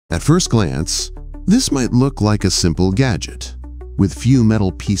At first glance, this might look like a simple gadget, with few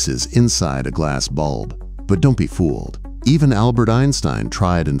metal pieces inside a glass bulb. But don't be fooled. Even Albert Einstein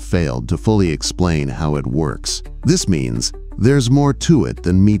tried and failed to fully explain how it works. This means there's more to it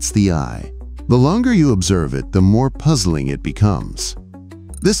than meets the eye. The longer you observe it, the more puzzling it becomes.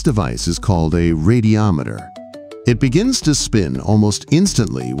 This device is called a radiometer. It begins to spin almost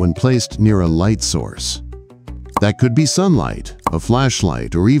instantly when placed near a light source. That could be sunlight, a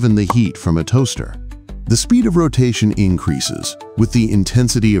flashlight, or even the heat from a toaster. The speed of rotation increases with the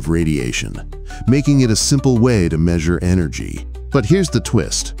intensity of radiation, making it a simple way to measure energy. But here's the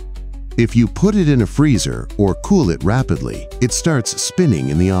twist. If you put it in a freezer or cool it rapidly, it starts spinning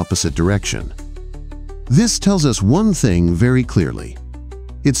in the opposite direction. This tells us one thing very clearly.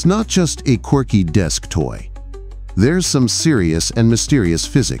 It's not just a quirky desk toy. There's some serious and mysterious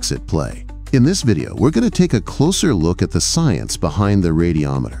physics at play. In this video, we're going to take a closer look at the science behind the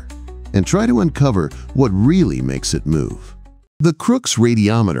radiometer and try to uncover what really makes it move. The Crookes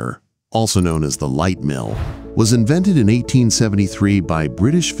Radiometer, also known as the light mill, was invented in 1873 by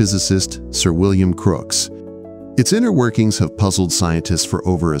British physicist Sir William Crookes. Its inner workings have puzzled scientists for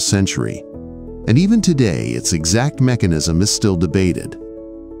over a century, and even today its exact mechanism is still debated.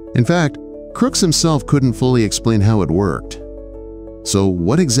 In fact, Crookes himself couldn't fully explain how it worked. So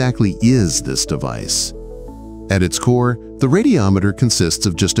what exactly is this device? At its core, the radiometer consists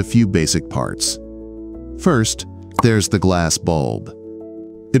of just a few basic parts. First, there's the glass bulb.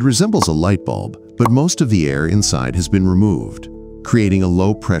 It resembles a light bulb, but most of the air inside has been removed, creating a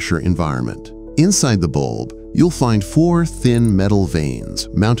low-pressure environment. Inside the bulb, you'll find 4 thin metal vanes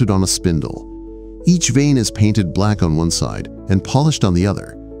mounted on a spindle. Each vane is painted black on one side and polished on the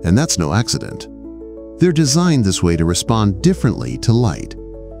other, and that's no accident. They're designed this way to respond differently to light.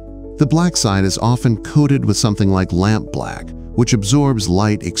 The black side is often coated with something like lamp black, which absorbs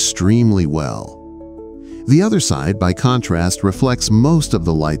light extremely well. The other side, by contrast, reflects most of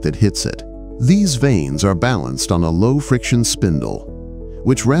the light that hits it. These vanes are balanced on a low-friction spindle,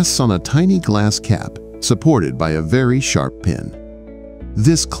 which rests on a tiny glass cap supported by a very sharp pin.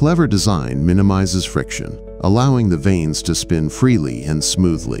 This clever design minimizes friction, allowing the vanes to spin freely and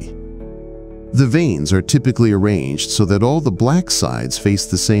smoothly. The vanes are typically arranged so that all the black sides face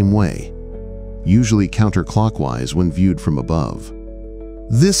the same way, usually counterclockwise when viewed from above.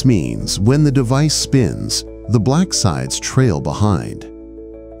 This means when the device spins, the black sides trail behind.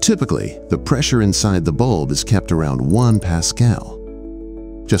 Typically, the pressure inside the bulb is kept around 1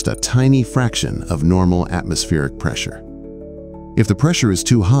 Pascal, just a tiny fraction of normal atmospheric pressure. If the pressure is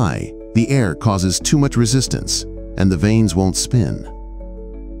too high, the air causes too much resistance, and the vanes won't spin.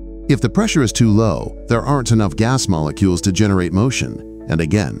 If the pressure is too low, there aren't enough gas molecules to generate motion, and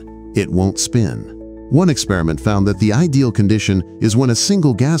again, it won't spin. One experiment found that the ideal condition is when a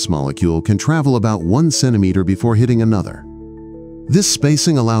single gas molecule can travel about 1 centimeter before hitting another. This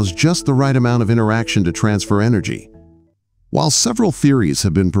spacing allows just the right amount of interaction to transfer energy. While several theories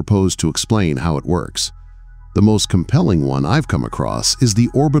have been proposed to explain how it works, the most compelling one I've come across is the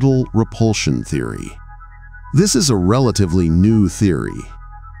orbital repulsion theory. This is a relatively new theory,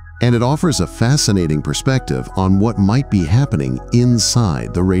 and it offers a fascinating perspective on what might be happening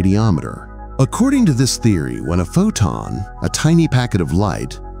inside the radiometer. According to this theory, when a photon, a tiny packet of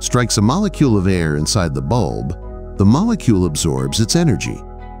light, strikes a molecule of air inside the bulb, the molecule absorbs its energy.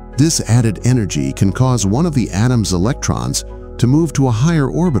 This added energy can cause one of the atom's electrons to move to a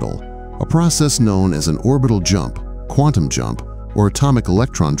higher orbital, a process known as an orbital jump, quantum jump, or atomic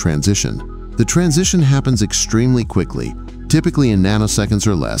electron transition. The transition happens extremely quickly, typically in nanoseconds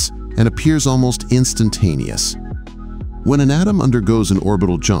or less, and appears almost instantaneous. When an atom undergoes an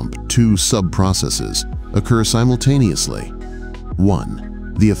orbital jump, 2 sub-processes occur simultaneously.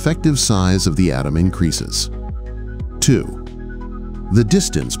 1. The effective size of the atom increases. 2. The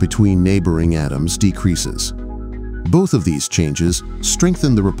distance between neighboring atoms decreases. Both of these changes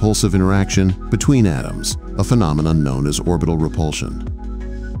strengthen the repulsive interaction between atoms, a phenomenon known as orbital repulsion.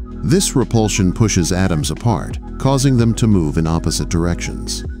 This repulsion pushes atoms apart, causing them to move in opposite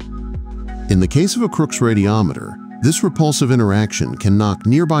directions. In the case of a Crookes radiometer, this repulsive interaction can knock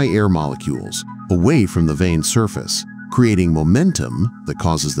nearby air molecules away from the vane surface, creating momentum that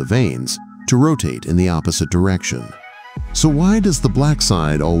causes the vanes to rotate in the opposite direction. So why does the black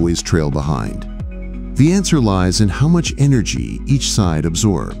side always trail behind? The answer lies in how much energy each side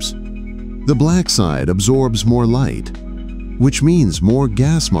absorbs. The black side absorbs more light, which means more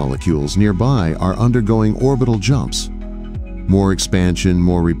gas molecules nearby are undergoing orbital jumps. More expansion,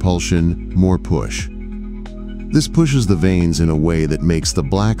 more repulsion, more push. This pushes the vanes in a way that makes the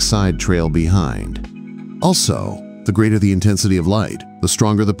black side trail behind. Also, The greater the intensity of light, the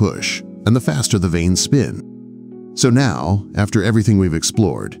stronger the push, and the faster the vanes spin. So now, after everything we've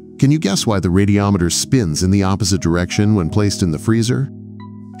explored, can you guess why the radiometer spins in the opposite direction when placed in the freezer?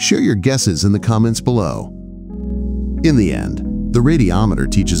 Share your guesses in the comments below. In the end, the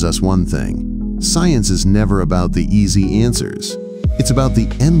radiometer teaches us one thing. Science is never about the easy answers. It's about the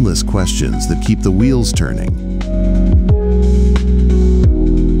endless questions that keep the wheels turning.